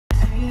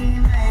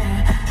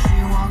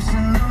walks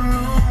in the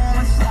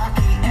room, it's like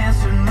he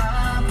answered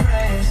my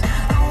praise. The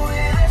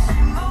way that she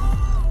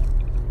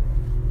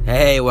moves.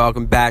 Hey,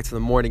 welcome back to the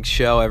morning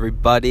show,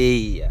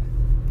 everybody.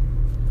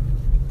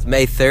 It's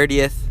May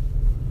 30th.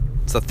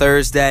 It's a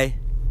Thursday.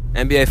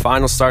 NBA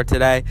Finals start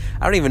today.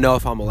 I don't even know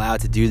if I'm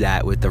allowed to do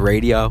that with the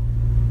radio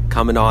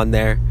coming on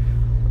there.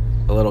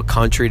 A little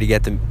country to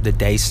get the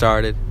day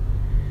started.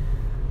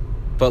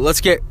 But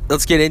let's get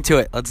into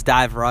it. Let's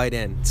dive right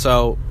in.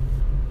 So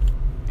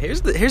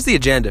here's the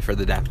agenda for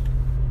the day.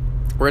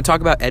 We're going to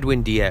talk about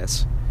Edwin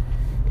Diaz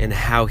and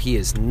how he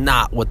is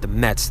not what the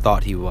Mets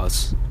thought he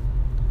was.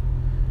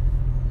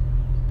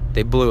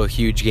 They blew a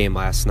huge game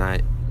last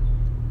night.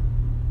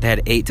 They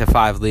had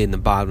 8-5 lead in the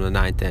bottom of the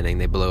ninth inning.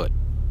 They blew it.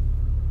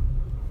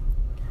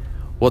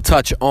 We'll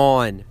touch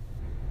on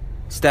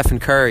Stephen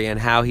Curry and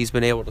how he's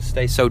been able to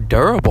stay so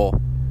durable.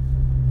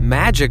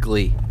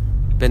 Magically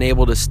been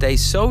able to stay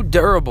so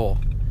durable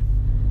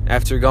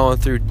after going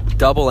through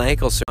double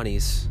ankle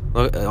surgeries.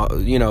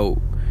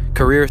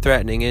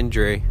 Career-threatening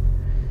injury.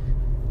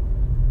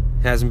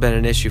 Hasn't been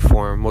an issue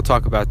for him. We'll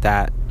talk about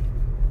that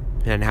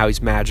and how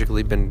he's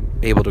magically been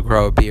able to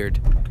grow a beard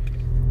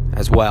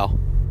as well.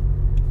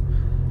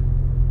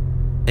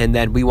 And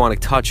then we want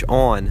to touch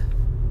on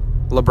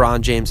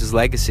LeBron James's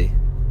legacy.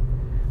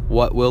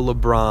 What will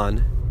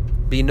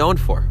LeBron be known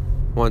for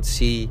once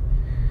he,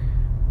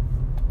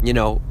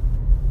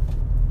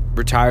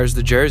 retires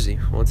the jersey,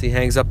 once he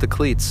hangs up the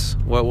cleats?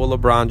 What will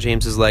LeBron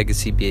James's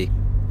legacy be?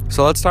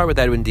 So let's start with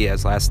Edwin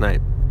Diaz last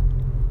night.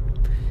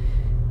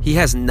 He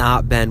has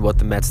not been what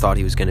the Mets thought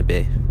he was going to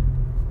be.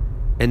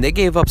 And they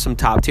gave up some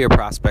top-tier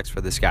prospects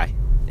for this guy.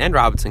 And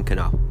Robinson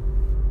Cano.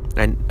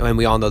 And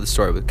we all know the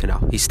story with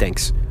Cano. He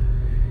stinks.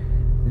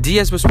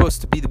 Diaz was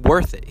supposed to be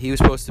worth it. He was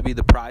supposed to be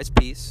the prize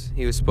piece.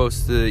 He was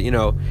supposed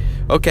to,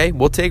 okay,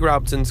 we'll take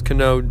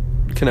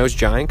Cano's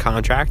giant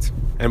contract,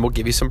 and we'll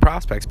give you some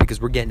prospects because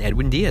we're getting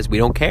Edwin Diaz. We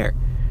don't care.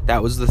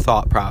 That was the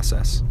thought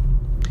process.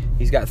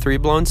 He's got 3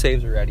 blown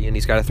saves already, and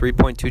he's got a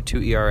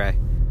 3.22 ERA.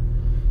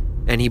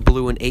 And he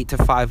blew an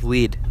 8-5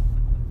 lead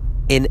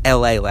in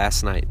LA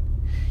last night.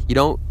 You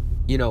don't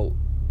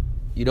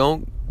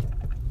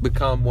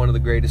become one of the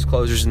greatest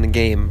closers in the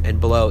game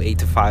and blow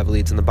 8-5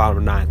 leads in the bottom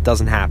of 9. It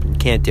doesn't happen. You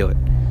can't do it.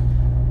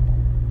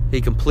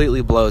 He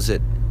completely blows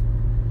it.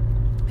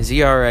 His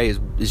ERA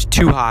is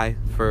too high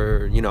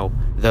for,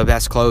 the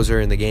best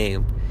closer in the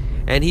game.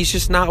 And he's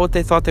just not what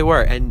they thought they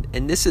were. And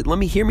this is,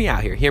 hear me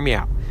out here. Hear me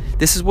out.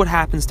 This is what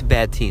happens to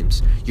bad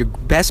teams. Your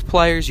best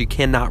players you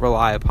cannot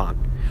rely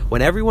upon.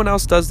 When everyone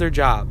else does their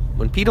job,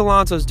 when Pete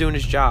Alonso's doing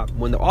his job,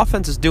 when the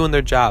offense is doing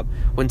their job,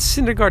 when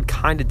Syndergaard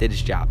kind of did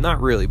his job, not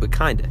really, but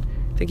kind of.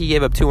 I think he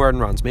gave up 2 earned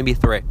runs, maybe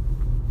 3.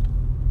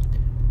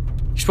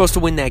 You're supposed to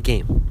win that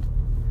game.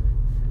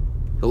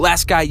 The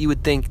last guy you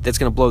would think that's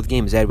going to blow the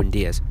game is Edwin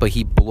Diaz, but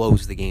he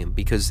blows the game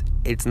because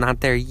it's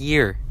not their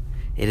year.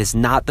 It is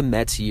not the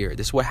Mets' year.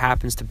 This is what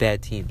happens to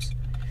bad teams.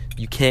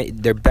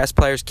 Their best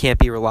players can't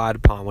be relied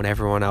upon when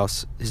everyone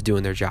else is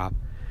doing their job.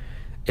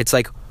 It's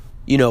like,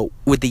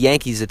 with the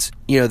Yankees, it's,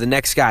 the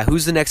next guy.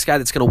 Who's the next guy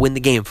that's going to win the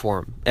game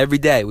for them? Every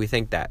day we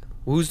think that.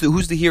 Who's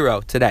the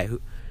hero today?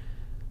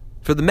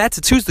 For the Mets,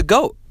 it's who's the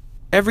GOAT.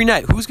 Every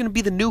night, who's going to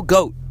be the new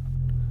GOAT?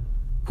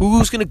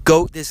 Who's going to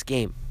GOAT this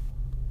game?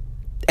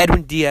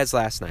 Edwin Diaz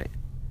last night.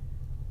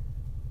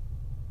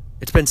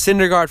 It's been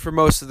Syndergaard for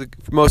most of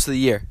the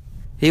year.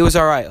 He was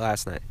all right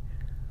last night.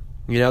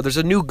 There's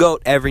a new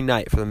GOAT every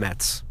night for the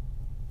Mets.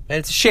 And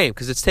it's a shame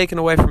because it's taken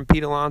away from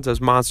Pete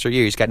Alonso's monster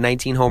year. He's got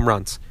 19 home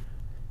runs.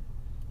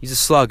 He's a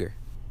slugger.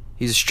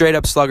 He's a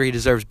straight-up slugger. He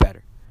deserves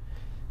better.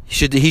 He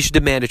should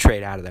demand a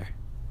trade out of there.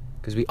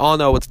 Because we all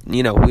know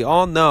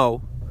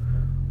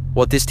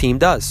what this team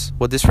does,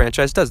 what this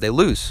franchise does. They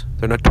lose.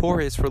 They're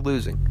notorious for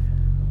losing.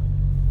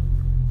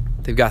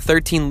 They've got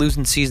 13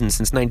 losing seasons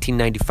since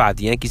 1995.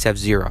 The Yankees have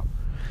 0.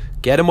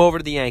 Get them over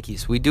to the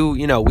Yankees. We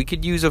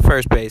could use a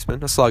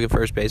slugging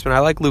first baseman. I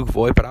like Luke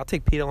Voigt, but I'll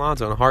take Pete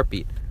Alonso in a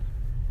heartbeat.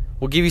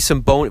 We'll give you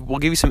some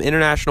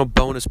international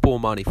bonus pool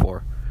money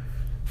for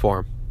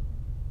him.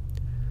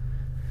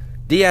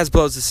 Diaz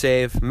blows the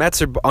save.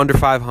 Mets are under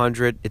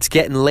 500. It's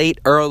getting late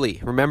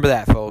early. Remember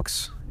that,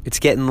 folks. It's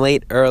getting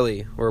late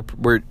early.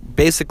 We're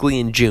basically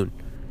in June.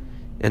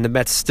 And the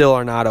Mets still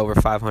are not over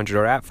 500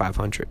 or at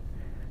 500.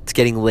 It's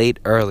getting late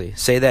early.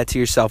 Say that to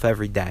yourself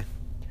every day.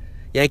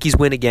 Yankees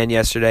win again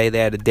yesterday. They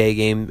had a day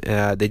game.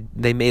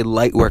 They made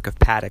light work of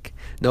Paddock.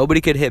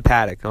 Nobody could hit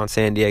Paddock on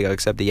San Diego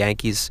except the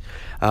Yankees.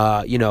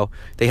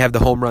 They have the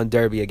home run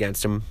derby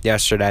against them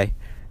yesterday.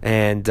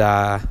 And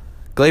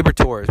Gleyber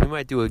Torres. We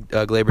might do a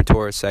Gleyber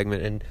Torres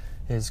segment in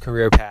his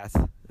career path,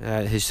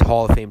 his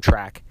Hall of Fame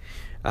track.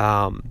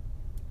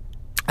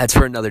 That's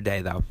for another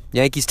day, though.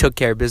 Yankees took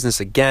care of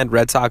business again.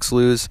 Red Sox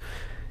lose.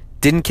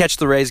 Didn't catch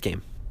the Rays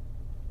game.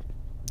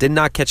 Did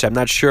not catch it. I'm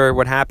not sure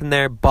what happened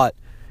there, but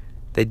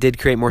they did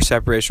create more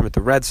separation with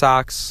the Red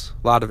Sox.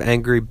 A lot of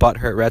angry,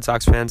 butthurt Red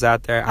Sox fans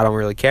out there. I don't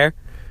really care.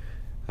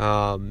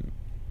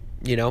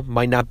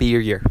 Might not be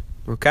your year.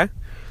 Okay?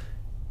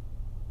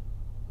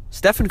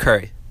 Stephen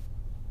Curry.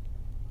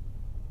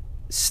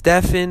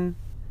 Stephen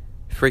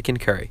Freaking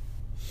Curry.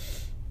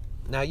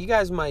 Now, you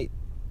guys might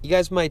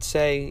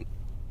say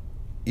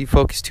you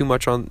focus too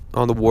much on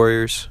the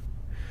Warriors.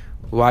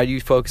 Why do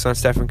you focus on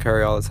Stephen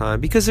Curry all the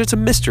time? Because there's a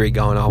mystery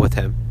going on with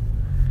him.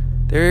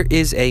 There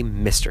is a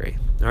mystery.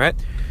 All right?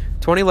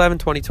 2011,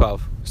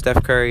 2012,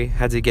 Steph Curry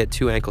had to get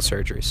 2 ankle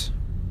surgeries.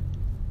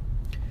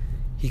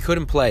 He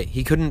couldn't play.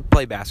 He couldn't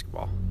play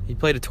basketball. He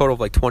played a total of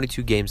like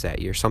 22 games that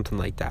year, something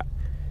like that.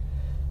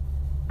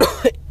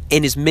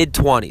 In his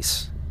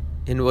mid-20s.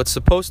 In what's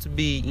supposed to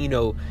be,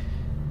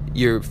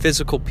 your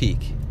physical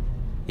peak.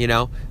 In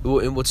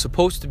what's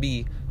supposed to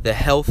be the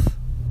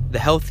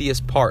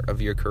healthiest part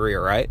of your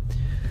career, right?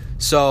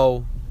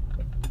 So,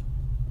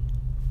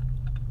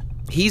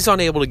 he's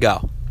unable to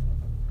go.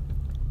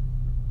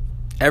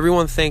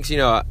 Everyone thinks,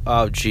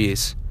 oh,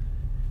 geez.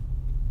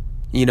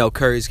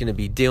 Curry's going to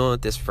be dealing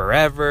with this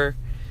forever.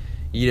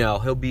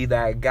 He'll be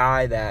that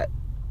guy that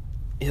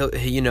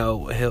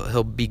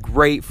he'll be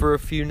great for a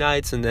few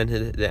nights and then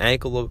the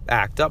ankle will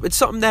act up. It's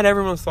something that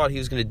everyone thought he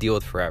was going to deal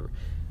with forever.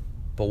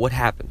 But what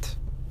happened?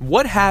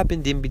 What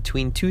happened in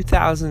between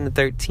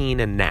 2013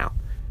 and now?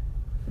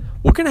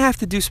 We're going to have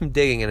to do some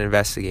digging and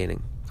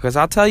investigating, because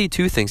I'll tell you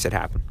 2 things that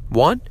happened.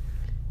 One,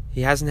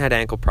 he hasn't had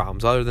ankle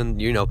problems other than,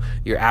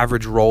 your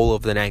average roll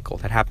of an ankle.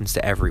 That happens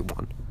to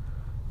everyone.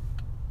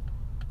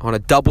 On a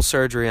double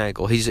surgery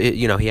ankle,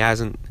 he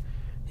hasn't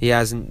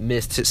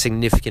missed a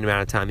significant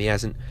amount of time. He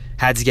hasn't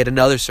had to get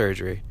another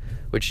surgery,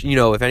 which,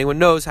 if anyone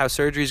knows how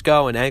surgeries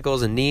go in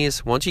ankles and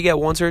knees, once you get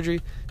one surgery,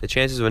 the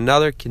chances of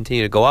another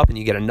continue to go up, and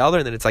you get another,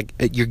 and then it's like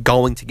you're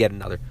going to get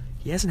another.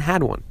 He hasn't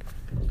had one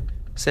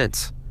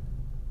since.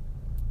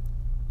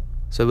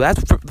 So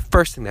that's the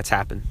first thing that's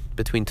happened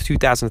between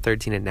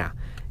 2013 and now.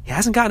 He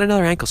hasn't gotten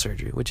another ankle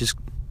surgery, which is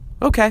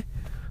okay.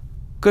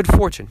 Good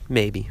fortune,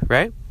 maybe,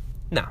 right?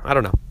 No, I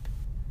don't know.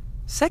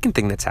 Second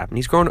thing that's happened,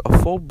 he's grown a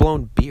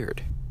full-blown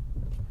beard.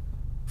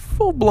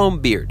 Full-blown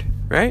beard,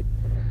 right?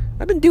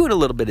 I've been doing a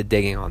little bit of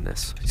digging on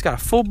this. He's got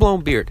a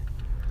full-blown beard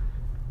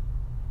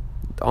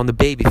on the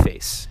baby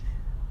face.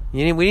 We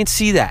didn't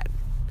see that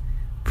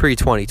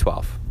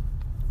pre-2012.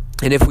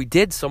 And if we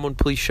did, someone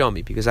please show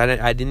me, because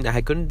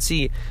I couldn't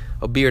see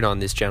a beard on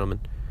this gentleman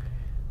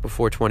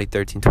before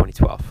 2013,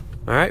 2012.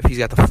 All right, he's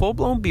got the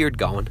full-blown beard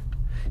going.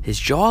 His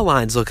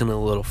jawline's looking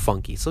a little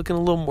funky. It's looking a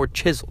little more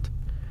chiseled.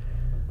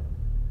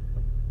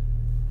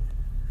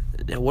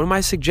 Now, what am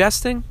I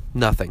suggesting?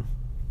 Nothing.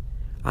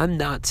 I'm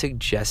not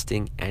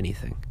suggesting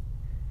anything.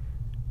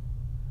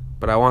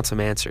 But I want some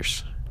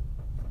answers.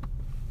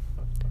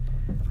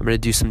 I'm going to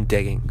do some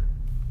digging.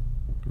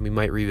 We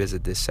might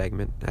revisit this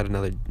segment at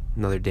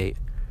another date.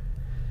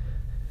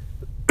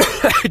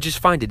 I just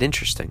find it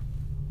interesting.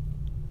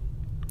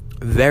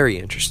 Very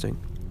interesting.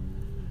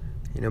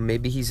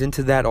 Maybe he's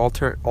into that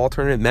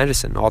alternative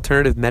medicine.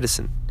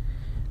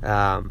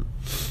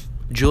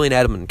 Julian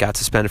Edelman got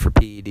suspended for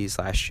PEDs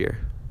last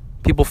year.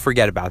 People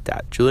forget about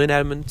that. Julian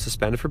Edelman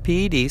suspended for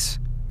PEDs.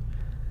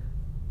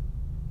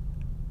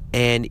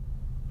 And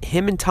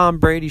him and Tom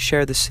Brady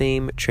share the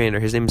same trainer.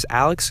 His name is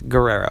Alex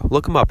Guerrero.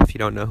 Look him up if you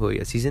don't know who he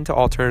is. He's into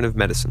alternative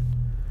medicine.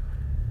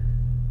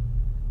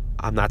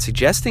 I'm not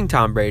suggesting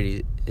Tom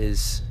Brady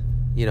is,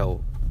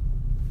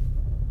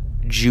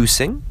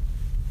 juicing.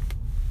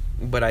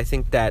 But I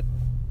think that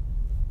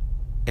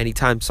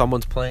anytime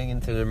someone's playing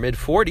into their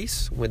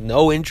mid-40s with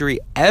no injury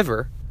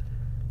ever,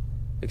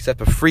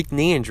 except a freak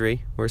knee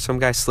injury where some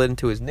guy slid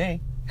into his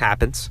knee,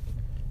 happens.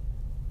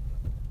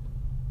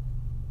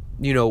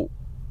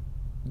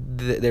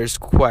 There's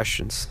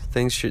questions.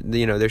 Things should,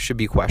 there should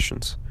be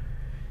questions.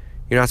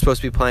 You're not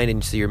supposed to be playing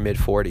into your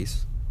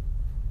mid-40s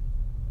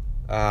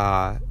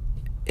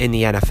in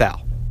the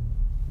NFL.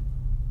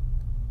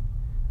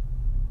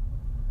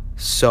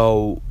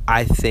 So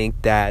I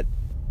think that,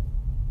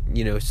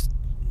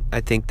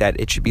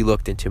 it should be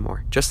looked into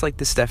more. Just like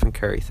the Stephen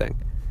Curry thing.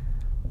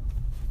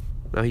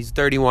 Now, he's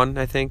 31,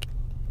 I think.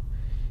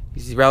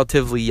 He's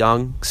relatively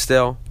young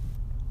still.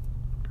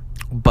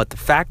 But the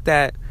fact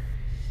that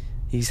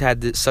he's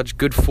had such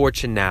good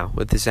fortune now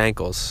with his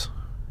ankles,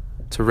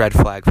 it's a red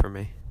flag for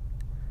me.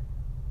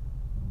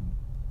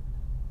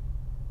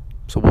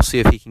 So we'll see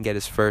if he can get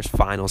his first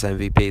finals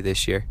MVP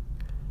this year.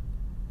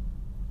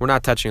 We're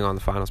not touching on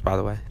the finals, by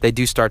the way. They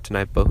do start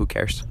tonight, but who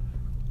cares?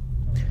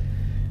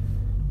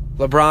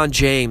 LeBron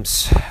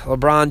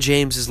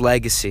James'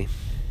 legacy.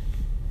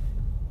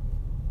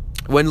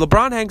 When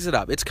LeBron hangs it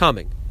up, it's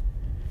coming.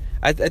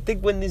 I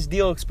think when this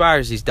deal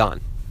expires, he's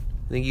done.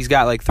 I think he's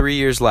got like 3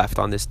 years left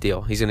on this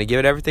deal. He's going to give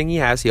it everything he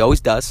has. He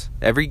always does.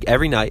 Every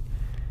night.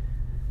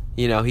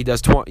 He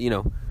does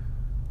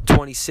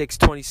 26,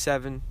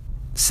 27,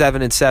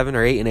 7-7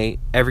 or 8-8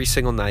 every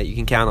single night. You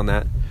can count on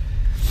that.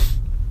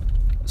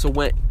 So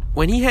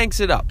when he hangs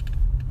it up,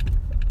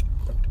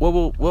 what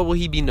will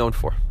he be known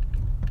for?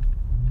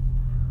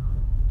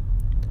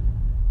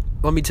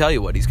 Let me tell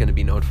you what he's going to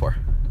be known for.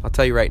 I'll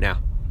tell you right now.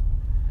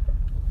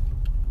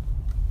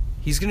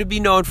 He's going to be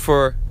known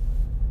for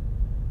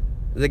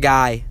the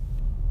guy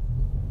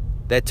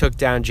that took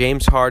down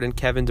James Harden,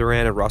 Kevin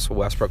Durant, and Russell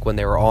Westbrook when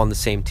they were all on the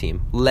same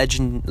team.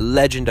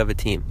 Legend of a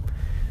team.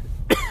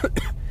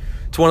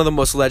 It's one of the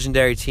most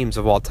legendary teams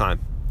of all time.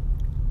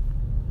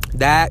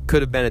 That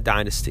could have been a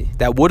dynasty.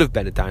 That would have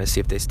been a dynasty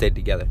if they stayed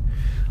together.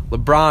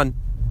 LeBron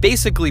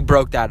basically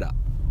broke that up.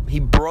 He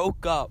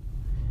broke up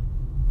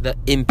the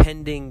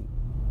impending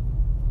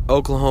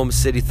Oklahoma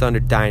City Thunder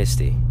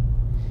dynasty.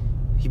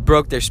 He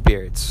broke their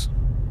spirits.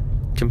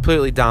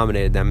 Completely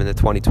dominated them in the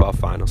 2012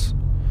 finals.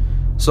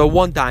 So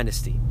one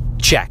dynasty.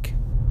 Check.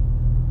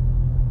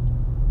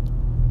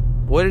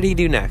 What did he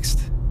do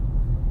next?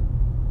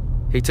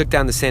 He took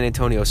down the San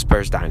Antonio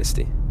Spurs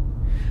dynasty.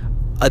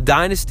 A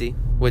dynasty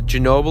with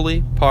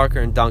Ginobili, Parker,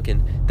 and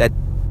Duncan that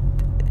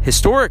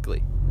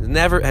historically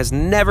has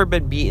never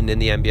been beaten in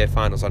the NBA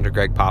Finals under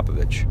Greg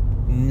Popovich.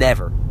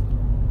 Never.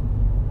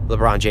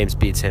 LeBron James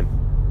beats him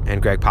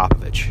and Greg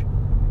Popovich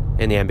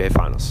in the NBA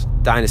Finals.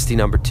 Dynasty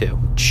number 2.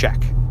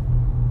 Check.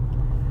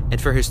 And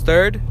for his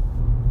third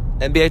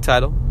NBA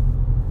title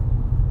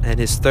and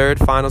his third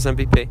Finals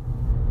MVP,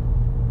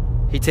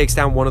 he takes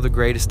down one of the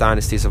greatest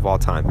dynasties of all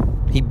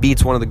time. He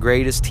beats one of the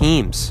greatest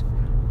teams.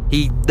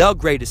 The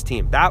greatest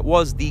team. That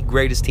was the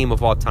greatest team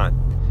of all time.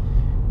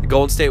 The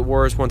Golden State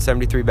Warriors won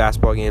 73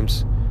 basketball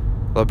games.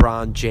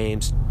 LeBron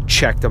James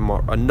checked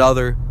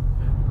another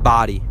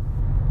body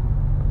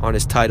on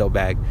his title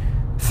bag.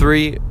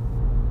 3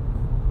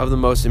 of the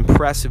most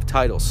impressive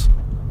titles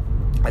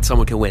that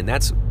someone can win.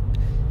 That's,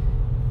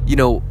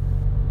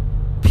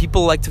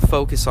 people like to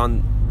focus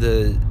on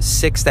the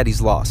 6 that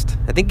he's lost.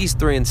 I think he's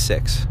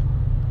 3-6.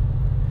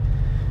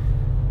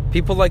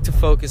 People like to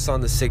focus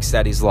on the 6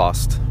 that he's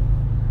lost.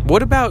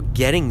 What about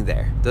getting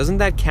there? Doesn't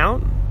that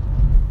count?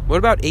 What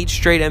about 8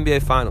 straight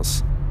NBA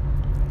Finals?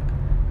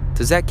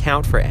 Does that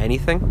count for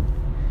anything?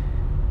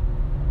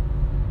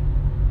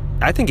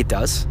 I think it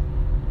does.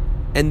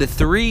 And the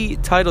 3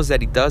 titles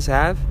that he does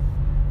have,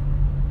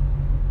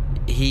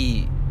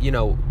 you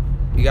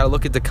got to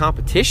look at the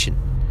competition.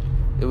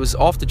 It was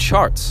off the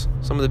charts.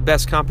 Some of the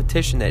best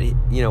competition that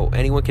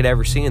anyone could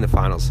ever see in the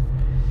finals.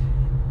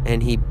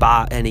 And he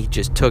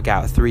just took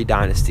out 3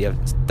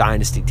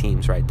 dynasty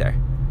teams right there.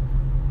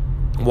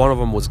 One of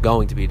them was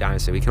going to be a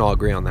dynasty. We can all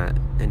agree on that.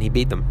 And he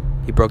beat them.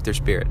 He broke their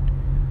spirit.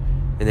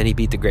 And then he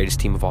beat the greatest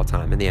team of all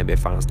time in the NBA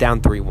Finals,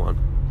 down 3-1.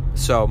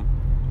 So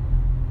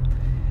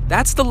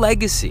that's the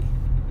legacy.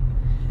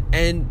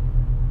 And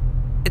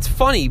it's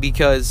funny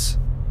because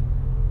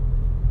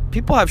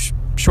people have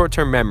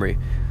short-term memory.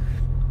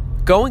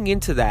 Going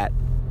into that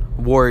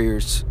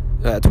Warriors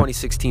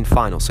 2016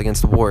 Finals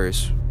against the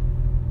Warriors,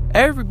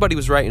 everybody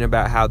was writing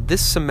about how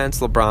this cements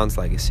LeBron's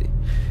legacy.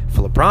 If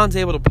LeBron's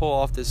able to pull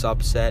off this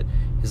upset,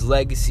 his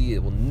legacy,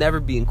 it will never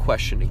be in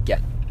question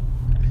again.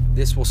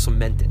 This will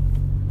cement it.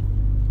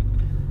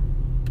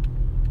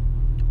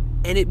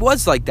 And it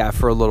was like that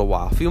for a little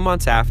while. A few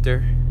months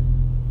after,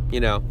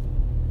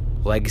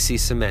 legacy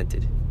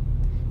cemented.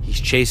 He's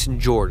chasing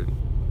Jordan.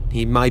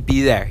 He might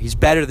be there. He's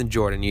better than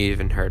Jordan, you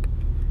even heard.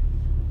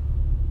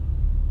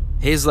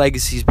 His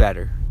legacy's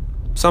better.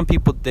 Some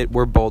people that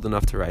were bold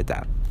enough to write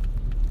that.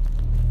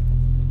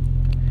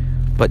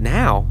 But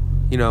now,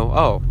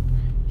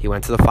 he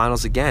went to the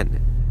finals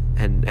again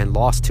and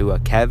lost to a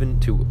Kevin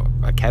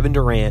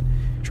Durant,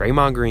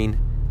 Draymond Green,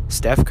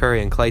 Steph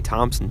Curry, and Klay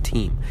Thompson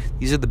team.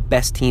 These are the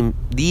best team.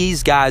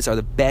 These guys are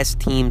the best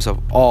teams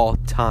of all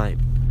time.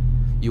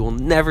 You will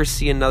never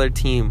see another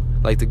team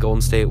like the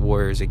Golden State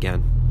Warriors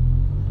again.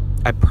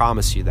 I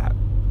promise you that.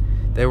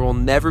 There will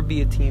never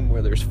be a team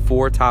where there's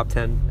 4 top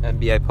 10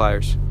 NBA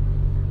players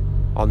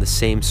on the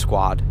same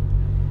squad.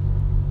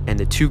 And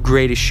the 2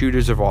 greatest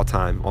shooters of all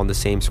time on the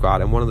same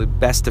squad. And one of the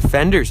best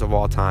defenders of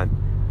all time.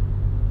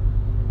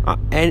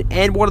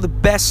 And one of the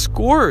best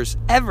scorers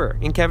ever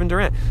in Kevin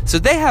Durant. So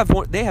they have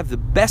the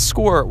best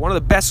scorer, one of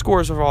the best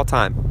scorers of all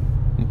time.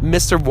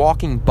 Mr.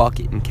 Walking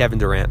Bucket in Kevin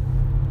Durant.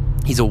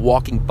 He's a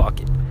walking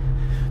bucket.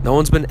 No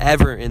one's been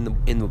ever in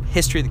the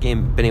history of the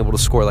game been able to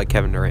score like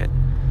Kevin Durant.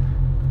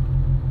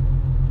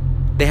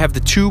 They have the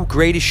 2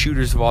 greatest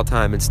shooters of all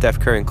time in Steph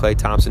Curry and Klay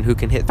Thompson, who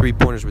can hit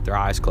 3-pointers with their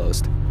eyes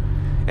closed.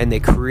 And they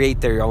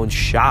create their own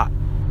shot,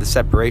 the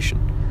separation.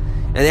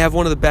 And they have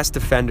one of the best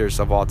defenders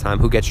of all time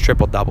who gets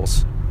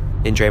triple-doubles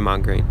in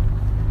Draymond Green.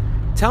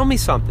 Tell me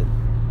something.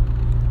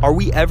 Are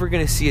we ever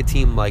going to see a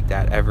team like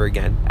that ever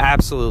again?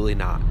 Absolutely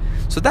not.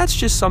 So that's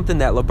just something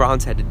that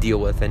LeBron's had to deal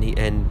with. And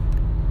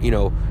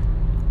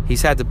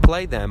he's had to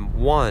play them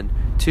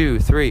 1, 2,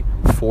 3,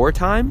 4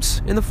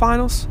 times in the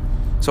finals.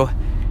 So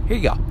here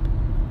you go.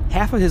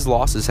 Half of his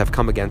losses have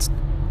come against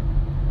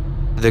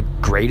the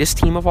greatest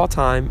team of all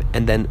time,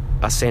 and then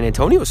a San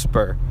Antonio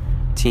Spurs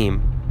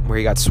team where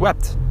he got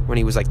swept when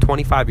he was like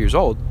 25 years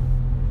old.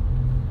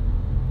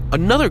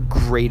 Another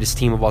greatest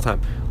team of all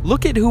time.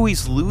 Look at who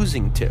he's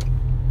losing to.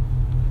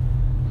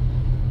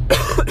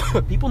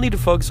 People need to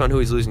focus on who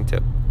he's losing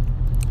to.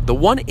 The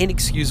one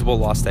inexcusable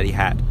loss that he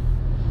had.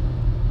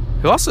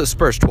 He lost to the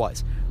Spurs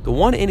twice. The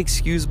one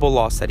inexcusable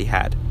loss that he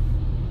had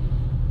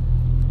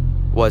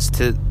was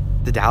to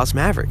the Dallas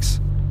Mavericks.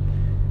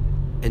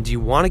 And do you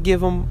want to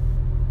give him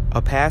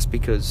a pass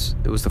because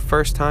it was the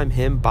first time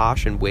him,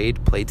 Bosh, and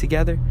Wade played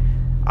together?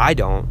 I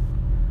don't.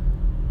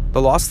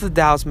 The loss to the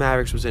Dallas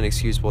Mavericks was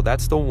inexcusable.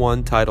 That's the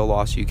one title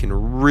loss you can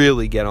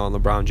really get on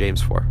LeBron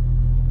James for.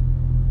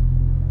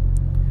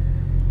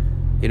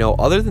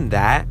 Other than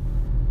that,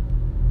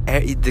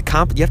 you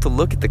have to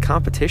look at the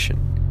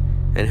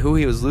competition and who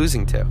he was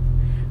losing to.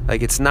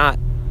 Like, it's not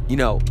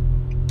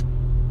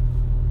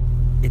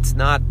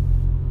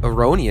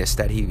erroneous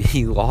that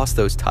he lost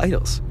those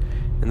titles.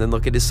 And then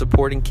look at his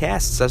supporting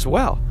casts as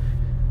well,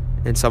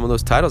 and some of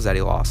those titles that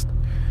he lost.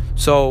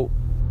 So,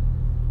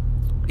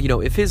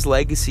 if his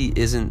legacy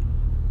isn't,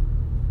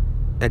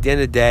 at the end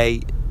of the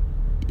day,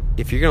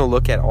 if you're going to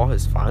look at all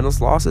his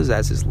finals losses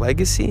as his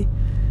legacy,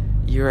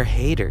 you're a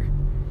hater.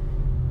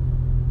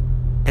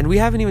 And we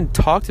haven't even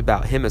talked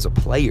about him as a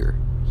player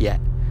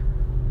yet,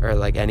 or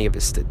like any of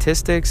his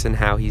statistics and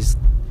how he's,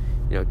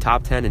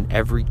 top 10 in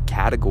every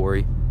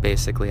category,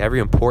 basically. Every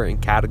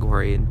important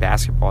category in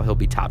basketball, he'll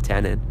be top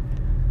 10 in.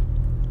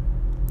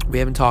 We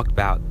haven't talked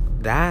about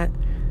that,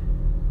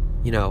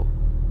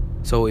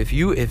 So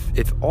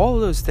if all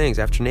of those things,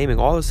 after naming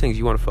all those things,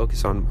 you want to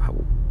focus on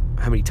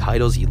how many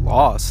titles he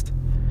lost,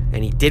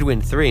 and he did win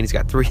 3, and he's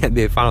got 3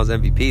 NBA Finals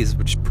MVPs,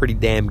 which is pretty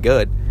damn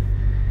good.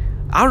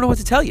 I don't know what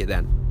to tell you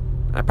then.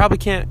 I probably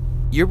can't.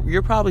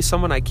 You're probably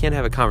someone I can't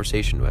have a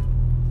conversation with.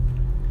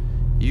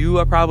 You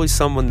are probably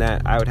someone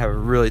that I would have a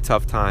really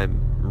tough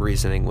time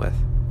reasoning with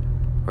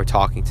or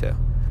talking to.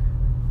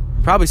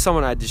 Probably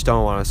someone I just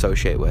don't want to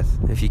associate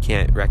with if you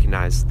can't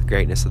recognize the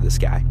greatness of this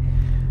guy.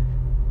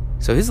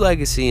 So his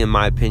legacy, in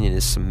my opinion,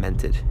 is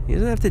cemented. He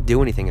doesn't have to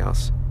do anything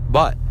else.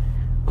 But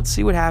let's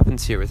see what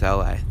happens here with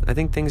LA. I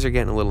think things are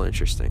getting a little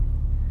interesting.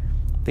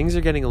 I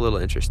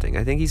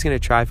think he's going to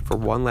try for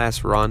one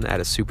last run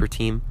at a super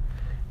team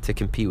to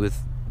compete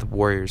with the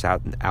Warriors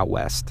out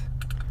west.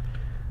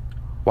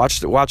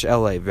 Watch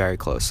LA very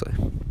closely.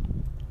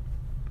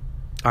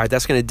 All right,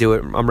 that's going to do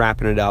it. I'm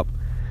wrapping it up.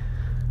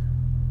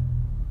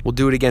 We'll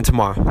do it again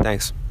tomorrow.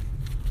 Thanks.